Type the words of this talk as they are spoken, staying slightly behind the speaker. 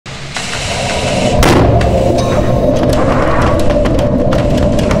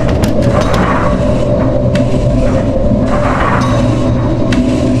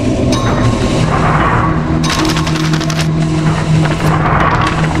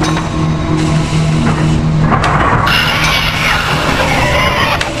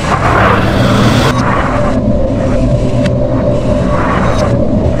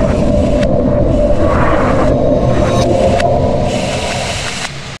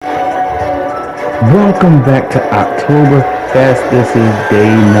Welcome back to Oktoberfest. This is day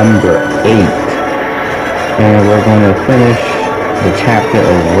number 8. And we're going to finish the chapter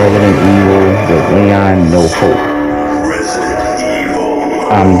of Resident Evil with Leon No Hope.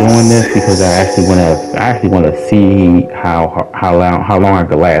 I'm doing this because I actually want to see how long I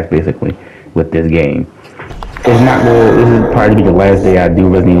could last basically with this game. It's not good. This is probably the last day I do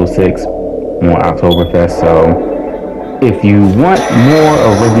Resident Evil 6 on Oktoberfest. So if you want more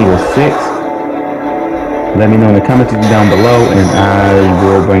of Resident Evil 6, let me know in the comments down below, and I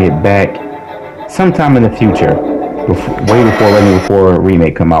will bring it back sometime in the future, way before Resident Evil 4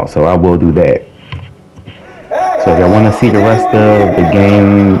 remake come out. So I will do that. So if y'all want to see the rest of the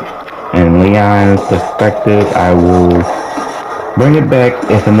game and Leon's perspective, I will bring it back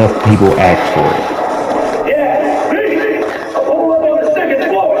if enough people ask for it. Yeah, me. I'm all up on the second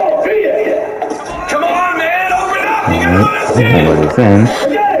floor. Come on, man, open up. Alright, let this in.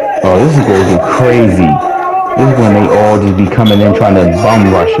 Oh, this is going to be crazy. This is when they all just be coming in trying to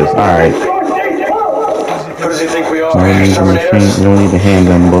bum rush us. Alright. Who does he think we are? We don't need the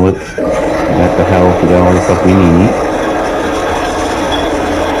handgun bullets. We got the health, we got all the stuff we need.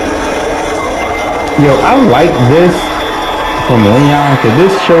 Yo, I like this from Leon, because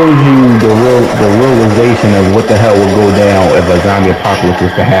this shows you the realization of what the hell would go down if a zombie apocalypse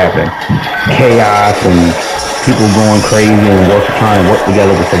was to happen. Chaos and people going crazy and trying to work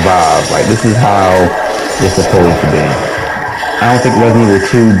together to survive. Like, this is how it's supposed to be. I don't think Resident Evil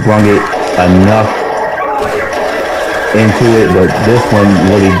 2 brung it enough into it, but this one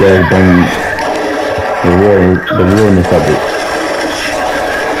really does bring the realness of it.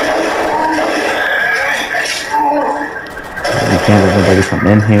 We can't let anybody come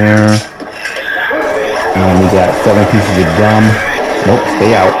in here. We got 7 pieces of gum. Nope,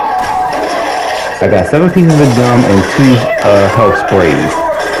 stay out. I got 7 pieces of gum and 2 health sprays.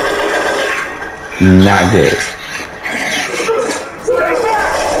 Not good.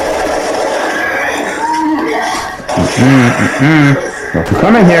 Don't you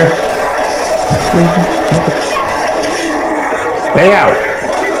come in here. Stay out.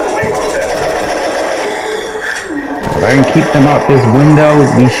 If I can keep them out this window,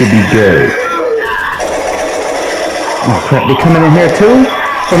 we should be good. Oh crap, they coming in here too?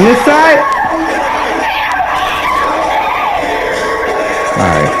 From this side?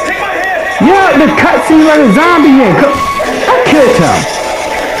 Alright. Yeah, the cutscene where the zombie in. I killed him.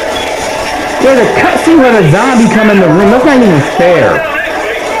 There's a cutscene where the zombie come in the room. That's not even fair.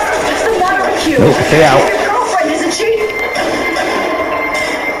 Nope, stay out.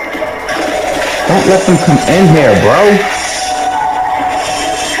 Don't let them come in here, bro.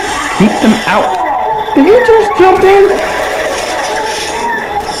 Keep them out. Did you just jump in?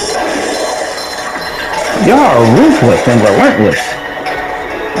 Y'all are ruthless and relentless.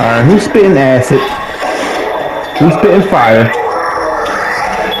 Alright, who's spitting acid? Who's spitting fire?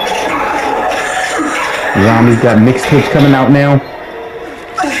 Zombies got mixtapes coming out now.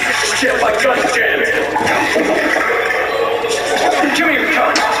 Shit, my gun's jammed. Give me your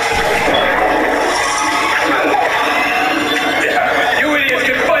gun. Yeah, you idiots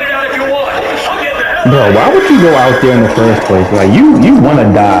can fight it out if you want. I'll get the hell. Bro, why would you go out there in the first place? Like, you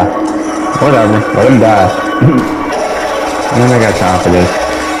wanna die. Whatever, let him die. And I got time for this.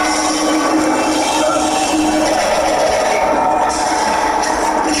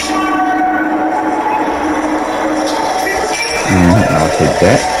 I'll take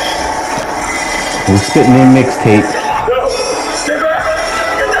that. Who's spitting in mixtape? No, stay back.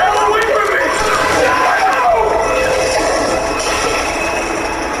 Get the hell away from me.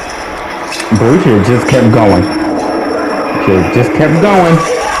 Bro, you should have just kept going. You should have just kept going.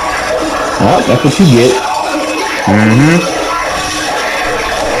 Oh, that's what you get.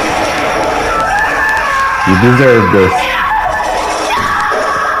 You deserve this.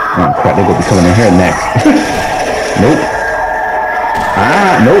 Oh crap, they're gonna be coming in here next. Nope.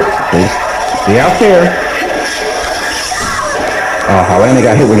 Nope. Stay out there. Oh, Helena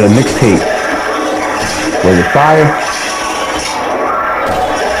got hit with a mixtape. Was it fire?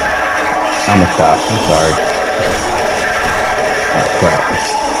 I'ma stop. I'm sorry. Oh, crap.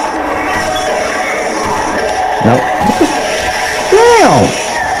 Nope. Damn!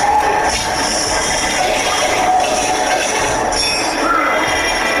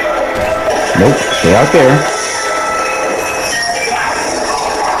 Nope. Stay out there.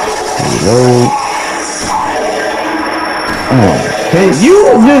 Reload. Oh, okay. You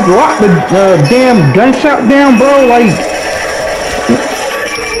just locked the damn gunshot down, bro. Like,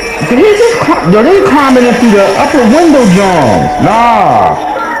 they climbing in through the upper window jones. Nah.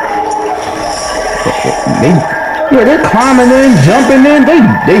 They're climbing in, jumping in.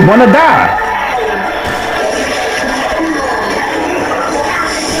 They want to die.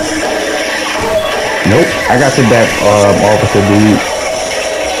 Nope. I got your back, officer dude.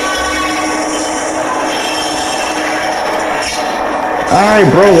 Alright,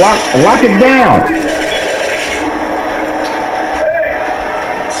 bro. Lock it down.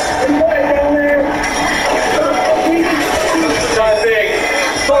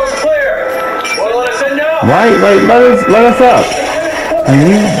 Right, like let us up. I mean,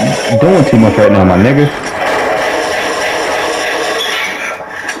 you doing too much right now, my nigga.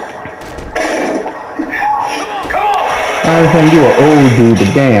 I understand you an old dude,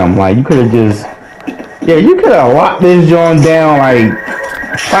 but damn, like you could have just, yeah, you could have locked this joint down like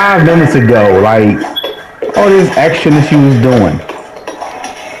 5 minutes ago. Like all this action that you was doing.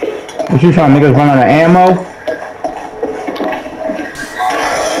 What you trying to make us run out of ammo?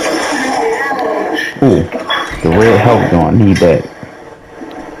 Ooh, the red health gun. Need that.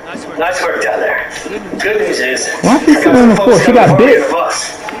 Nice work down there. Good news is, why is she sitting on the floor? She got bit.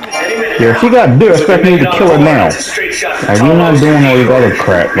 Yeah, she got bit. I expect me to kill her now. Like, we're not doing all this other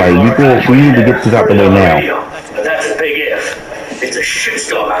crap. Like, we need to get this out the way now. But that's a big if. It's a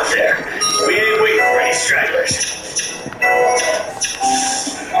shitstorm out there. We ain't waiting for any stragglers.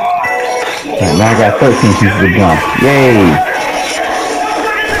 Alright, now I got 13 pieces of gum. Yay!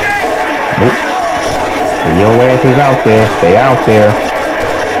 Nope. Your ass is out there. Stay out there.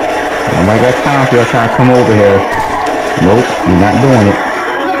 Nobody got time for you trying to come over here. Nope, you're not doing it.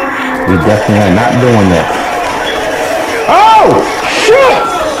 We definitely are not doing this. Oh! Shit!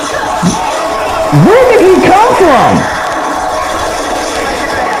 Where did he come from?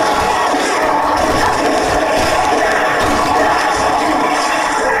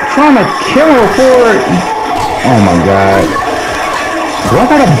 Trying to kill her before... Oh my god. Do I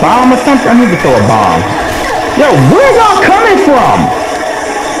got a bomb or something? I need to throw a bomb. Yo, where y'all coming from?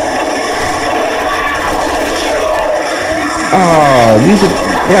 Oh, you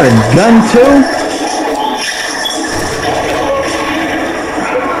got a gun too?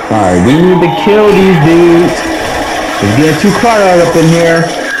 Alright, we need to kill these dudes. It's getting too cluttered up in here.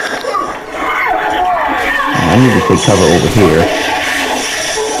 I need to take cover over here.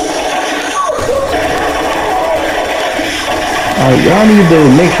 Alright, y'all need to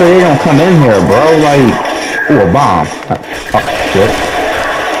make sure they don't come in here, bro. Like, ooh, a bomb. Oh, shit.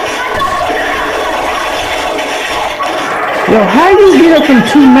 Yo, how do you get up from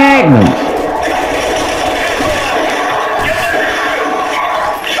 2 magnums?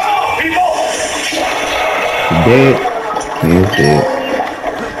 He dead? He is dead.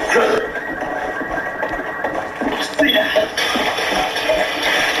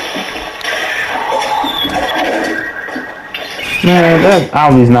 Man, that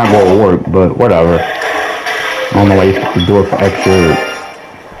obviously not going to work, but whatever. I don't know why you have to do it for extra.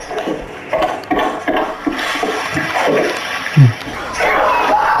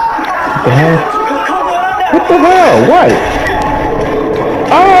 What the hell? What the hell? What?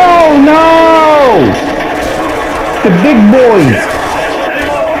 Oh no! The big boys!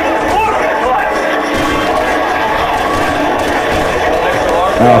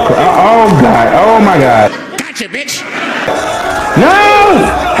 Oh god! Oh my god! Gotcha, bitch! No!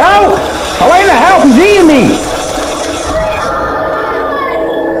 Help! Oh, ain't the help! He's eating me!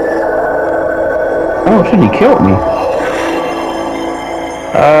 Oh shit! He killed me.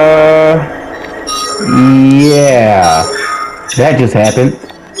 Yeah, that just happened.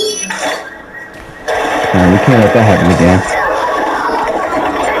 We can't let that happen again.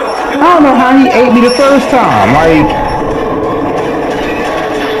 I don't know how he ate me the first time. Like,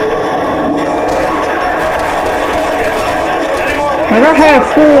 I had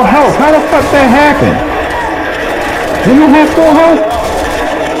full health. How the fuck that happened? Didn't I have full health?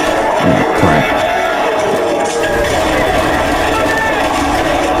 Oh, crap.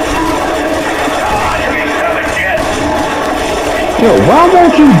 Yo, why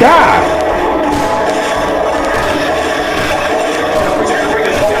won't you die?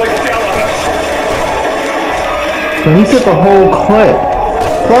 So he took a whole clip,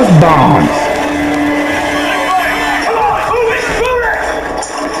 plus bombs.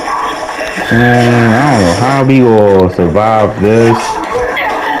 And I don't know how we will survive this.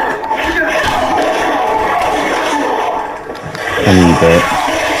 I need that.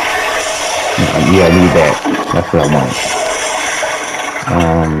 Yeah, I need that. That's what I want.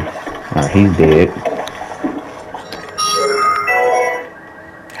 Alright, he's dead.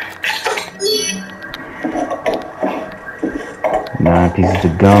 Nine pieces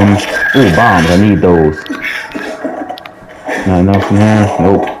of gum. Ooh, bombs. I need those. Nothing else in here?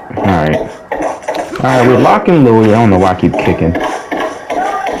 Nope. Alright. Alright, we're locking and loaded. I don't know why I keep kicking.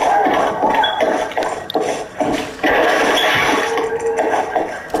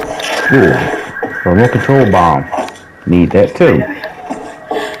 Ooh. Remote control bomb. Need that too.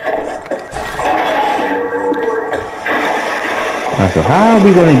 Right, so how are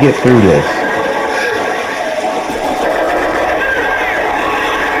we going to get through this?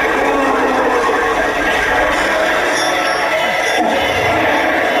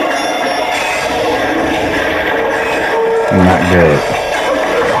 Not good.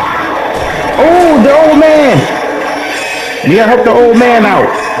 Oh, the old man! You gotta help the old man out.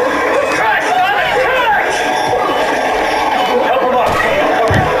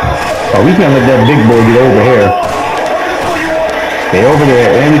 Oh, we can't let that big boy get over here. Stay over there.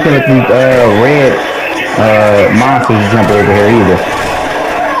 And we can't let these red monsters jump over here either.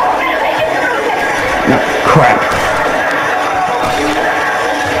 No, crap.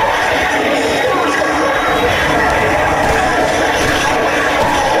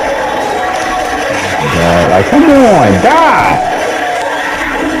 Like, come on, die!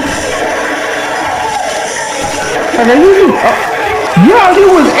 Okay, yo, you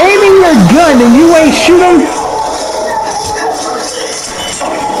was aiming your gun and you ain't shoot him?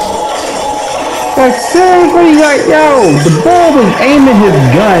 Like, seriously, like, yo, the boy was aiming his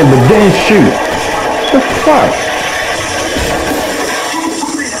gun but didn't shoot. What the fuck?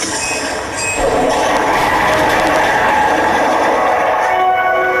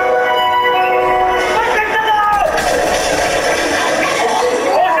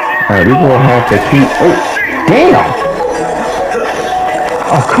 Alright, we're gonna have to keep. Oh, damn!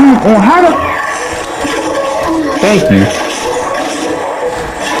 Oh, come on, how the. Thank you.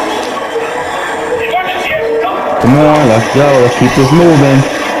 Come on, let's go. Let's keep this moving.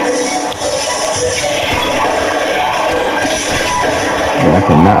 I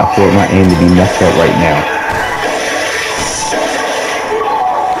cannot afford my aim to be messed up right now.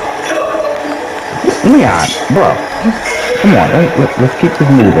 Leon, bro. Come on, let's keep this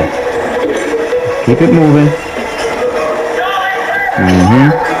moving. Keep it moving.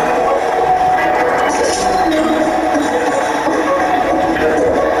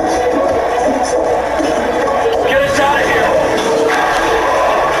 Get us out of here.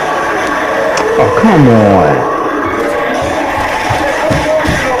 Oh, come on.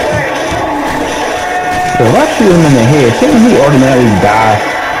 So if I shoot him in the head, shouldn't he automatically die?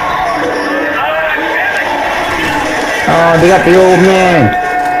 Oh, they got the old man.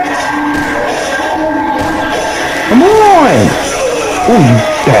 Come on! Oh, you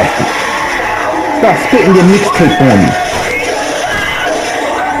bastard. Stop spitting your mixtape on me.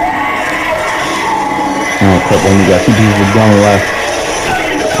 Oh, crap, only got 2 pieces of gum left.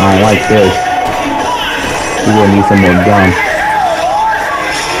 I don't like this. We're gonna need some more gum.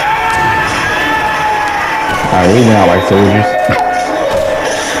 Alright, we went out like soldiers.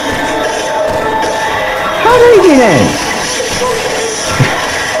 How did he get in?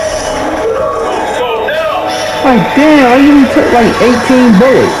 Like, damn, I even took like 18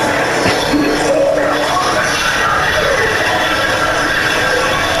 bullets.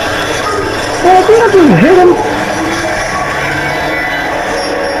 Well, did I just hit him?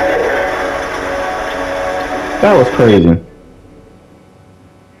 That was crazy.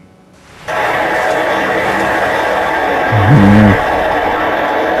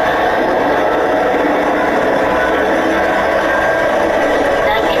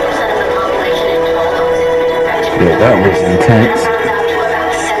 Yeah, that was intense. About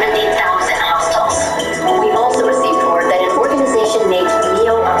 70,000 hostiles. We also received word that an organization named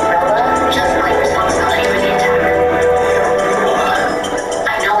Neo Umbrella just claimed responsibility for the attack.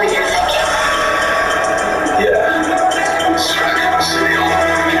 I know what you're thinking. Yeah.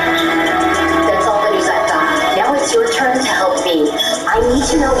 That's all the news I've got. Now it's your turn to help me. I need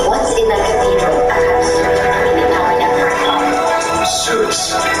to know what's in that cathedral. Perhaps determining the power network.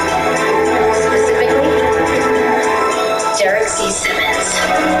 Suits. Specifically, Derek C. Simmons.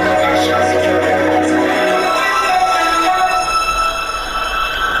 National Security.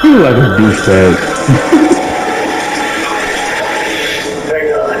 You like a douchebag. Hang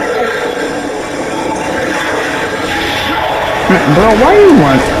on. Bro, why you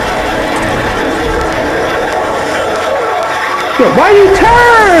want? Yo, why you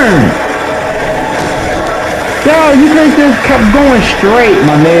turn? Yo, you guys just kept going straight,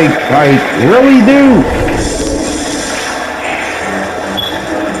 my nigga. Like, really, dude?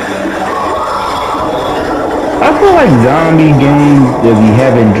 I feel like zombie games that be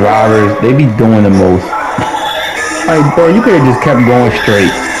having drivers, they be doing the most. Like, bro, you could have just kept going straight.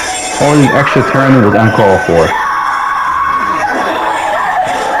 All these extra turning was uncalled for.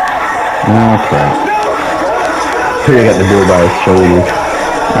 Okay. Here they got the door by his shoulder.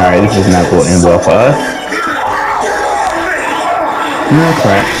 Alright, this is not going to end well for us. No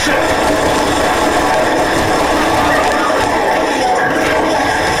crap.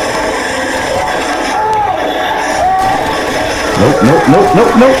 nope, nope,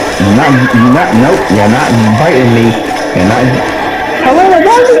 nope, nope. You're not, nope. You're not biting me. You're not. Hello,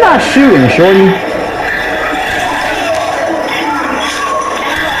 why is he not shooting, shorty?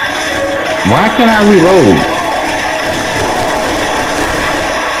 Why can't I reload?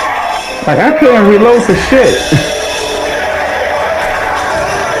 Like, I couldn't reload for shit.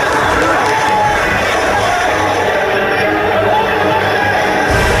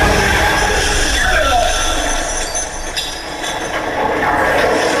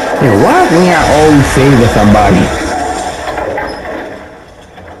 Hey, why when I always saving somebody?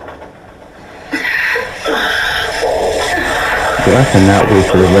 Dude, I cannot wait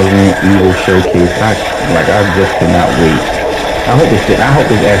for the Resident Evil showcase. I just cannot wait. I hope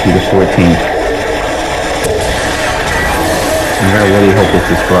it's actually the 14th. I really hope it's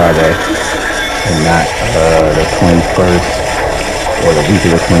this Friday and not the 21st or the week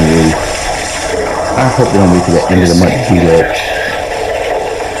of the 28th. I hope they don't wait to the end of the month to do that.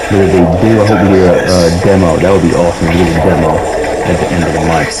 But if they do, I hope we get a demo. That would be awesome. We get a demo at the end of the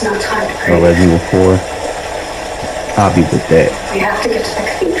month. Or Resident Evil 4. I'll be with that. We have to get to the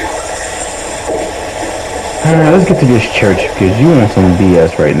cathedral. Alright, let's get to this church because you on some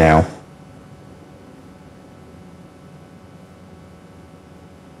BS right now.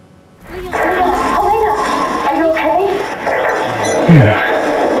 Are you okay?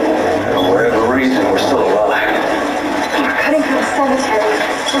 For whatever reason, we're still alive. We're cutting through the cemetery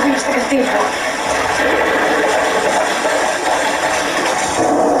to reach the cathedral.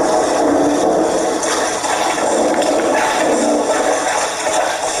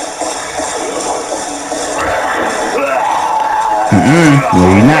 No,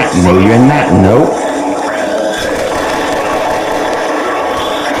 you're not. No, you're not. Nope.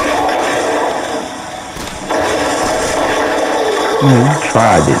 You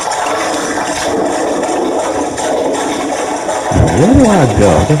tried it. Now, where do I go?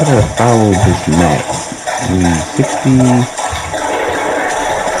 I guess I gotta follow this map. 60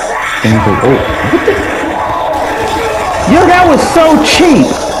 things like, oh, what the? Yo, that was so cheap.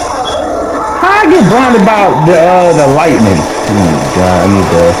 How I get blinded by the lightning? Oh my god,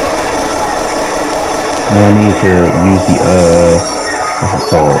 I need to use the what's it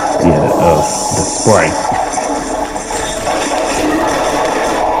called? Yeah, the spray.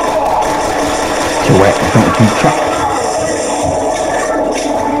 Don't you try.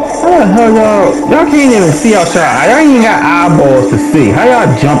 How the hell y'all can't even see outside. Y'all ain't even got eyeballs to see. How y'all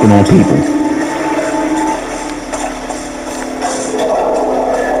jumping on people?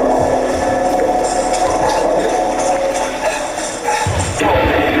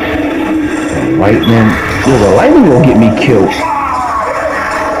 Lightning. Yo, the lightning will get me killed.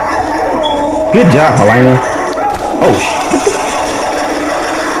 Good job, Helena. Oh, shit.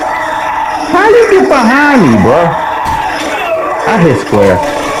 How you get behind me, bro? I hit square.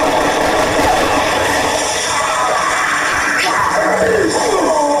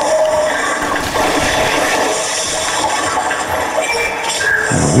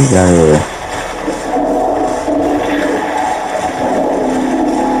 We gotta...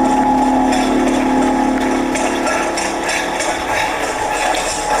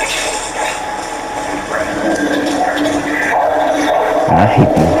 I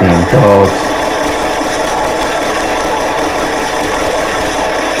hate these damn dogs.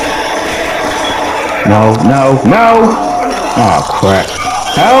 No, no, no! Oh crap.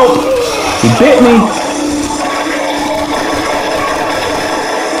 Help! He bit me!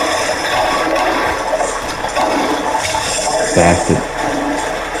 Bastard.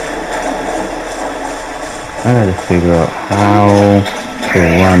 I gotta figure out how to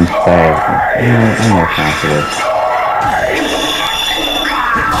run fast. I don't have time for this.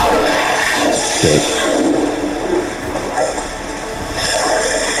 Shit.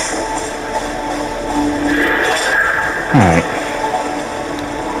 Alright.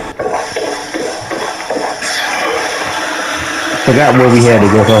 Forgot where we had to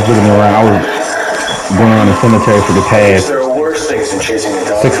go, so I was looking around. I was going around the cemetery for the past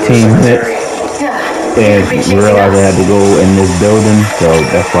 16 minutes. And realized I had to go in this building, so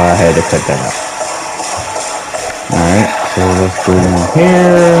that's why I had to cut that out. Alright, so let's go in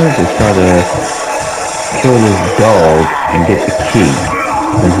here to try to kill this dog and get the key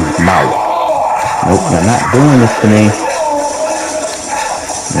in his mouth. Nope, you're not doing this to me.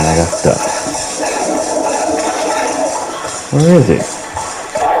 And I got stuck. Where is it? Is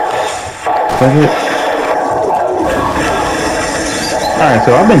that it? Alright,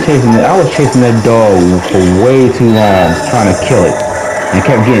 so I've been chasing it. I was chasing that dog for way too long, trying to kill it. And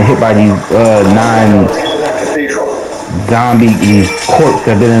kept getting hit by these 9 zombie corpses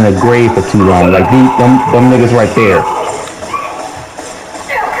that have been in the grave for too long. Like them niggas right there.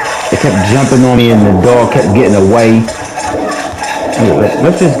 kept jumping on me and the dog kept getting away.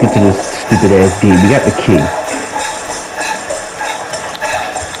 Let's just get to this stupid ass gate. We got the key.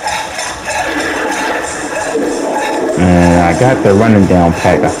 And I got the running down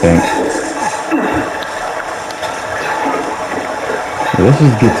pack, I think. Let's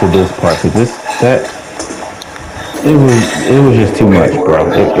just get to this part, cause it was just too much,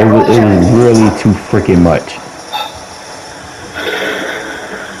 bro. It was really too freaking much.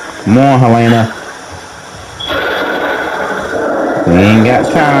 Come on, Helena. We ain't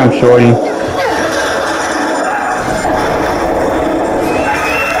got time, shorty.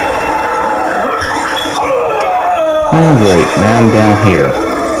 Oh, great. Now I'm down here.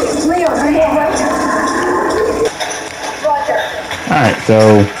 Alright, so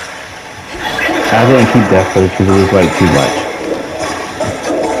I didn't keep that footage because it was like too much.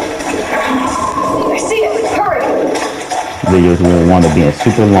 I see it. Hurry. Videos will want to be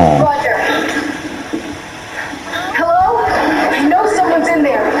super long. Roger. Hello? I know someone's in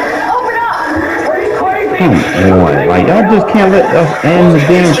there. Open up. Are you crazy? Come on, like y'all just can't let us end the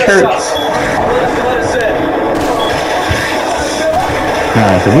damn church.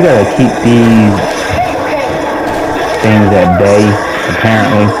 Alright, so we gotta keep these things at bay,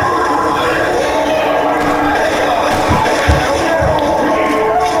 apparently.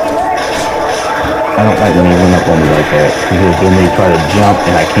 I don't like when they run up on me like that, because then they try to jump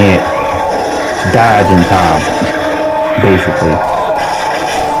and I can't dodge in time, basically.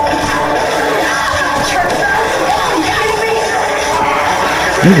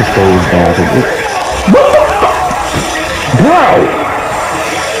 You just goes down to this. What the fuck? Bro!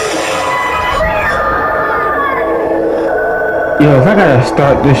 Yo, if I gotta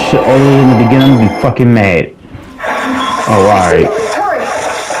start this shit all the way in the beginning, I'm gonna be fucking mad. Oh, alright.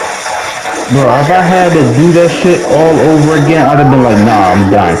 Bro, if I had to do that shit all over again, I'd have been like, nah, I'm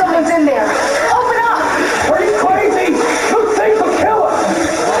done. Someone's in there. Open up. Are you crazy? Those things will kill us.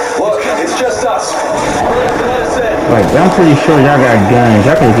 Look, it's just us. Let us in. Like, I'm pretty sure y'all got guns.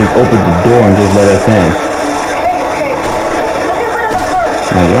 Y'all could just open the door and just let us in.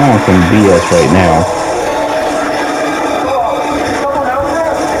 Like, y'all on some BS right now.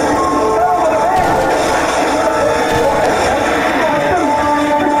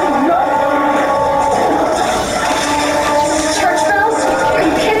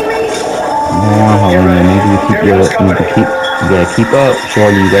 You gotta keep up,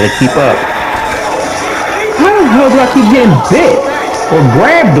 shorty. You gotta keep up. How the hell do I keep getting bit or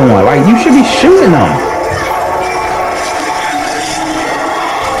grabbed on? Like, you should be shooting them.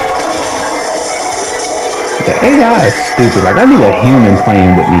 The AI is stupid. Like, I need a human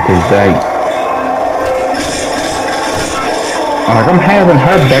playing with me, cause like I'm having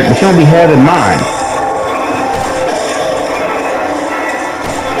her back, but she don't be having mine.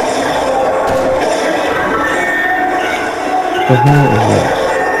 What the hell is that?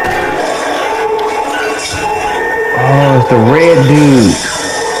 Oh, it's the red dude.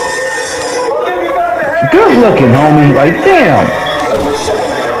 Good looking, homie. Like, damn.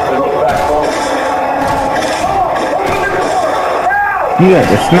 You got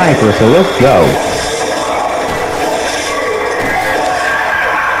the sniper, so let's go.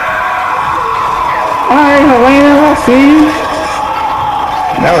 Alright, Helena, I see you.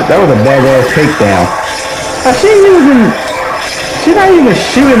 That was a badass takedown. She's not even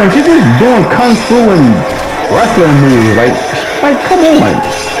shooting them. She's just doing kung fu and wrestling moves. Like, come on.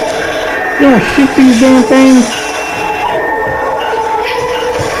 You don't shoot these damn things.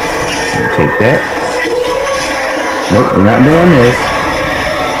 Take that. Nope, we're not doing this.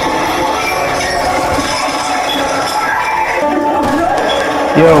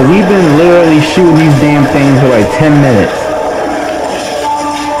 Yo, we've been literally shooting these damn things for like 10 minutes.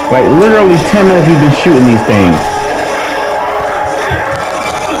 Like, literally 10 minutes we've been shooting these things.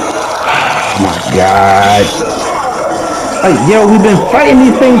 God. Like, yo, we've been fighting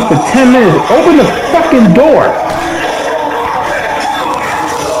these things for 10 minutes. Open the fucking door.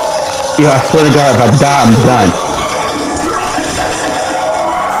 Yo, I swear to God, if I die, I'm done.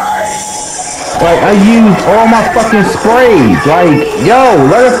 Like, I used all my fucking sprays. Like, yo,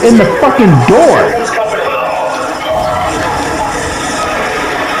 let us in the fucking door.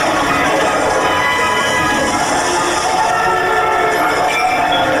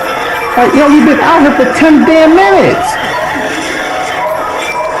 Like, yo, you've been out here for 10 damn minutes.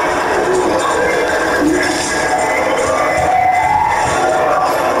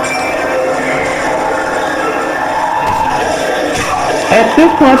 At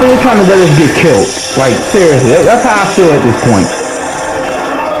this point, they're trying to let us get killed. Like, seriously, that's how I feel at this point.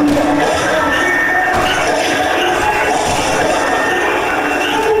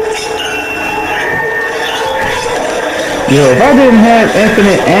 Yo, if I didn't have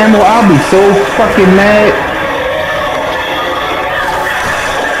infinite ammo, I'll be so fucking mad.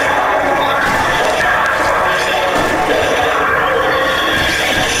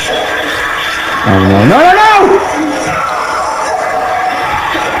 Oh no, no, no, no!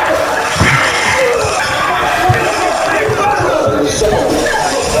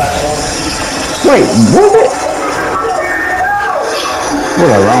 Wait, was it?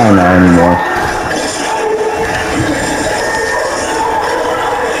 Whatever, I don't know anymore.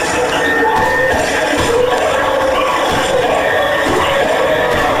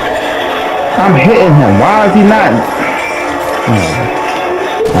 I'm hitting him. Why is he not?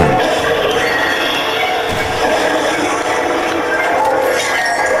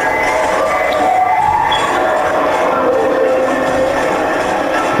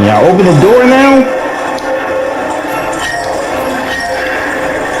 Can y'all open the door now?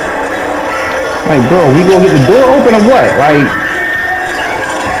 Like, bro, we gonna get the door open or what? Like,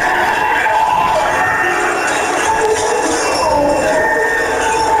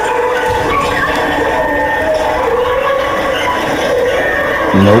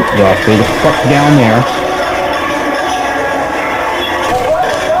 nope, y'all stay the fuck down there.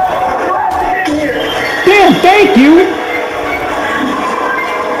 Damn, thank you!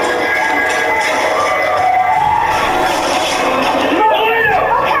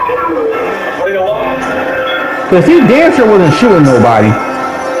 Cause he damn sure wasn't shooting nobody.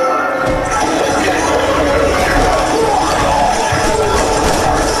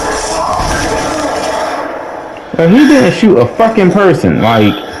 But he didn't shoot a fucking person,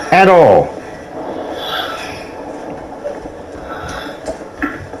 like, at all.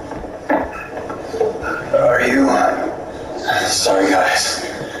 Are you? Sorry, guys.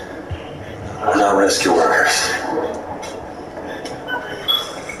 We're not rescue workers.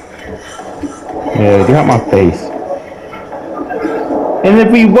 Yeah, get out my face. And if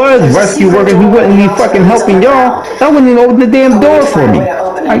we was rescue workers, we wouldn't be fucking helping y'all. That wouldn't even open the damn door for me.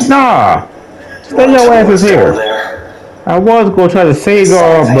 Like, nah. Stay your asses here. I was gonna try to save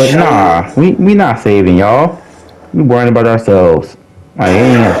y'all, but nah. We not saving y'all. We worrying about ourselves. I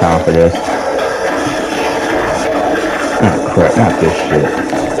ain't got time for this. Oh crap, not this shit.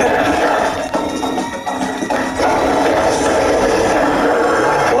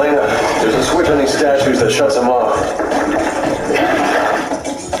 There's a switch on these statues that shuts them off.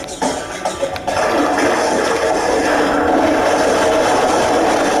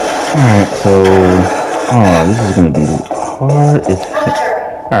 Alright, so... Oh, this is gonna be hard as shit.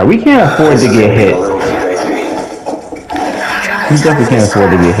 Alright, we can't afford to get hit. We definitely can't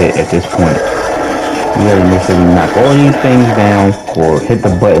afford to get hit at this point. We gotta make sure we knock all these things down or hit the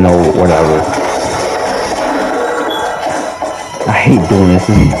button or whatever. I hate doing this.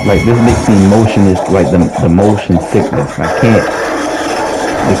 This makes me motion is like the motion sickness. I can't.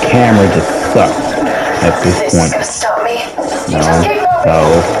 The camera just sucks at this point. Stop me.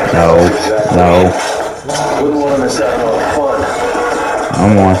 No, no. Wouldn't want to miss out on all the fun.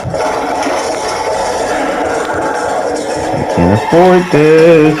 I'm on. I can't afford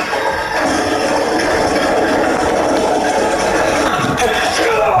this.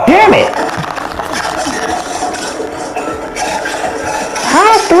 Damn it!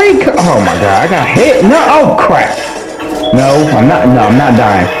 Oh my god, I got hit. No, oh crap. No, I'm not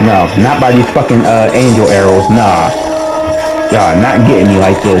dying. No, not by these fucking angel arrows. Nah. Y'all not getting me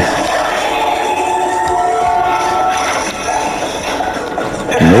like this.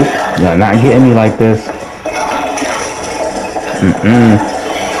 Nope. Y'all not getting me like this.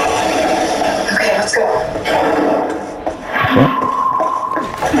 Okay, let's go. What?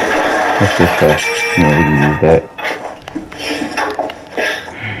 What's this stuff? No, we can use that.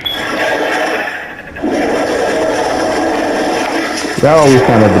 That always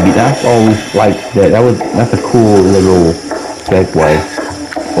found that to be. That's always like that. That's a cool little segue.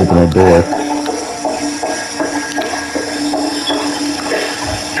 Open the door.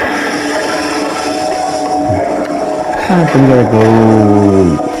 Alright, so we gotta go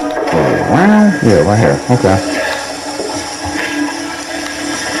around. Yeah, right here. Okay.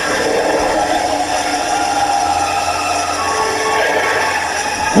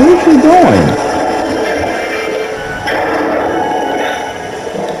 What is she doing?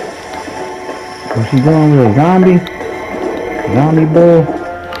 What's she doing with a zombie? Zombie bull?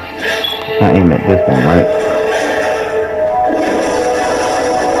 I aim at this one, right?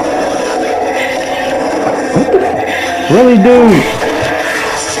 What the? Really, dude?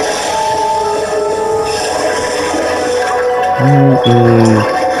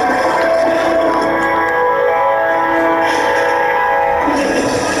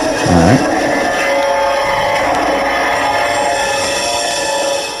 Alright.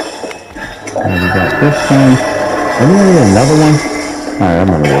 this one. Are we gonna need another one? Alright, I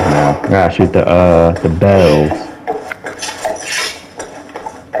remember this now. I gotta shoot the bells.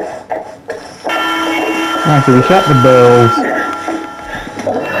 Alright, so we shot the bells.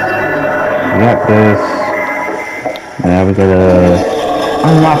 We got this. Now we gotta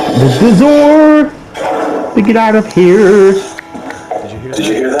unlock the door to get out of here. Did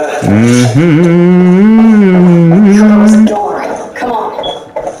you hear that? Close the door. Come on.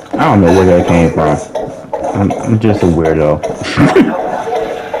 I don't know where that came from. I'm just a weirdo.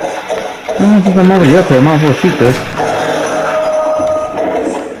 Since I'm already up here, I might as well shoot this.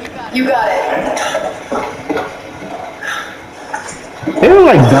 You got it. They look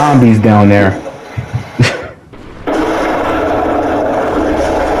like zombies down there.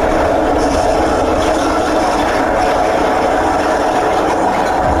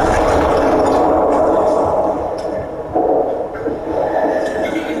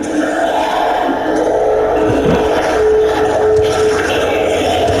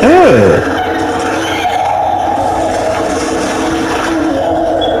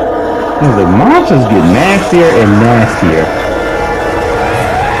 The monsters get nastier and nastier.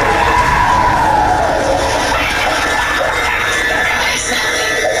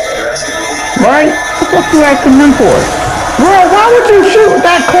 Right? What the fuck you asking him for? Bro, why would you shoot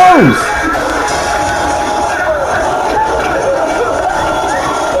that close?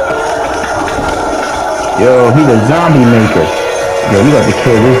 Yo, he's a zombie maker. Yo, we got to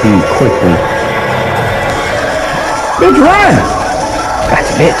kill this dude quickly. Bitch, run!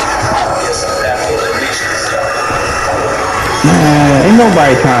 Gotcha, bitch. Man, ain't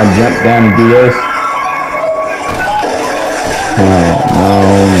nobody trying to jump down and do this.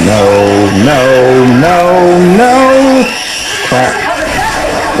 No. Crap.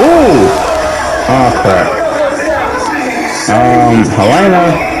 Ooh. Oh, crap. Helena.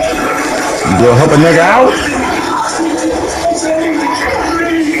 You gonna help a nigga out?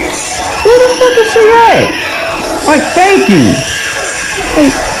 Where the fuck is she at? Like, thank you. Hey.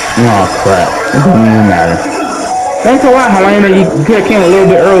 Oh, crap. It doesn't even matter. Thanks a lot, Helena. You could have came a little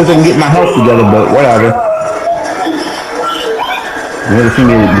bit early so I can get my health together, but whatever. You never see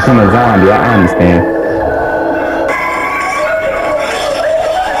me become a zombie, I understand.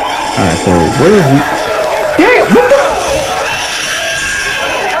 Alright, so where is he? Damn, what the?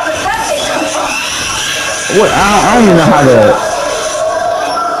 What? I don't even know how to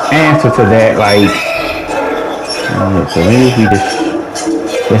answer to that, like... so maybe if we just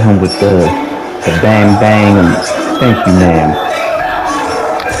get him with the bang bang and thank you, ma'am.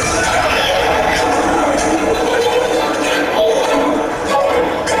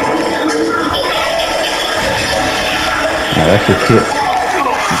 Now that's just it.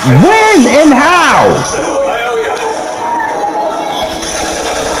 When and how?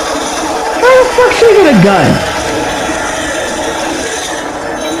 How the fuck she get a gun?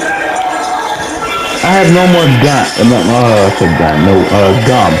 I have no more gun. No, it's a gun. No,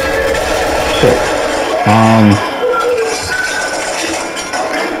 gum. Shit.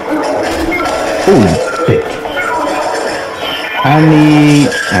 Ooh, bitch. I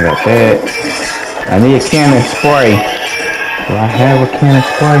got that. I need a can of spray. Do I have a can of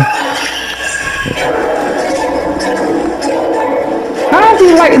spray? How is he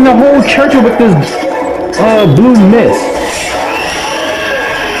lighting the whole church with this, blue mist?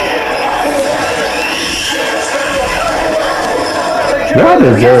 Y'all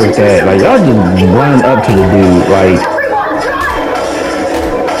deserve that. Like, y'all just running up to the dude, like...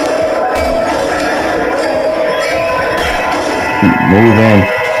 Keep moving.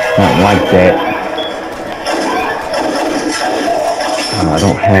 Not like that. I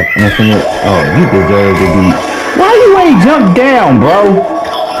don't have anything. Oh, you deserve to be... Why you ain't jump down, bro?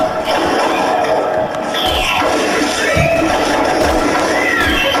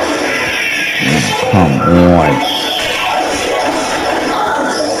 Come on.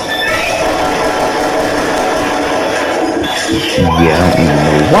 Yeah, I don't even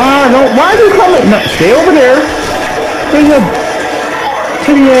know. Why are you coming? No, stay over there. Bring your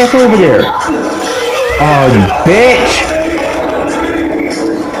titty ass over there. Oh, you bitch.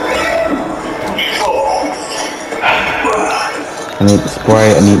 I need the spray,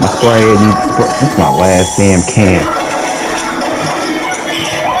 I need my spray, That's my last damn can.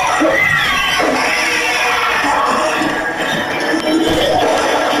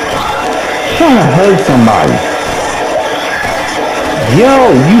 I'm trying to hug somebody. Yo,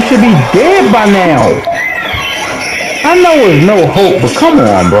 you should be dead by now. I know there's no hope, but come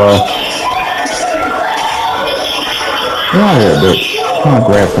on, bro. Come on a little bit. Trying to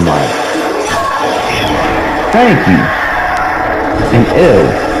grab somebody. Thank you. And ew.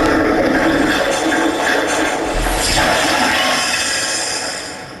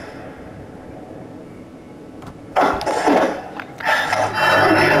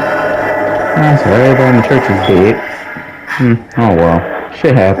 So everybody in the church is dead. Oh well.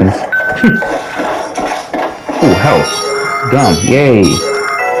 Shit happens. Ooh, health. Gum. Yay.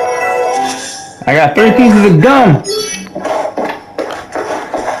 I got 3 pieces of gum.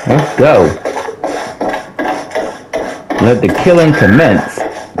 Let's go. Let the killing commence.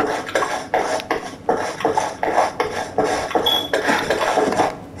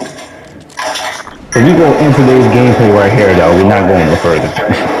 If we go into today's gameplay right here, though, we're not going no further.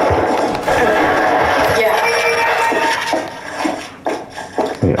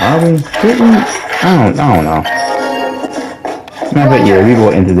 Wait, are we? I don't know. But yeah, we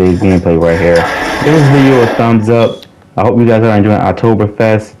go into today's gameplay right here. Give this video a thumbs up. I hope you guys are enjoying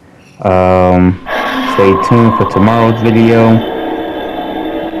Oktoberfest. Stay tuned for tomorrow's video.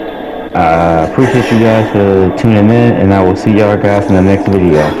 Appreciate you guys for tuning in, and I will see y'all guys in the next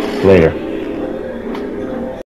video. Later.